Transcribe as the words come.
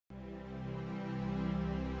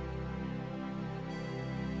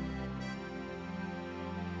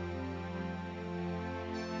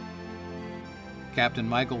Captain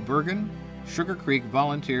Michael Burgan, Sugar Creek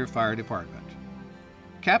Volunteer Fire Department.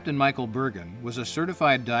 Captain Michael Burgan was a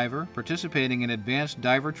certified diver participating in advanced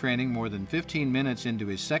diver training more than 15 minutes into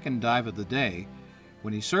his second dive of the day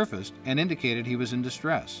when he surfaced and indicated he was in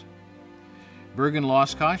distress. Burgan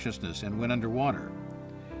lost consciousness and went underwater.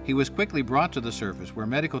 He was quickly brought to the surface where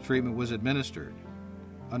medical treatment was administered.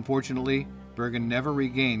 Unfortunately, Burgan never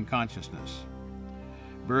regained consciousness.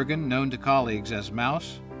 Burgan, known to colleagues as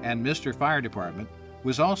Mouse and Mr. Fire Department,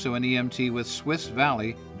 was also an EMT with Swiss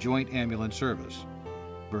Valley Joint Ambulance Service.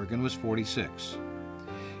 Burgan was 46.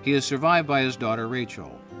 He is survived by his daughter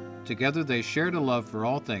Rachel. Together they shared a love for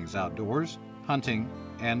all things outdoors, hunting,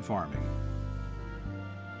 and farming.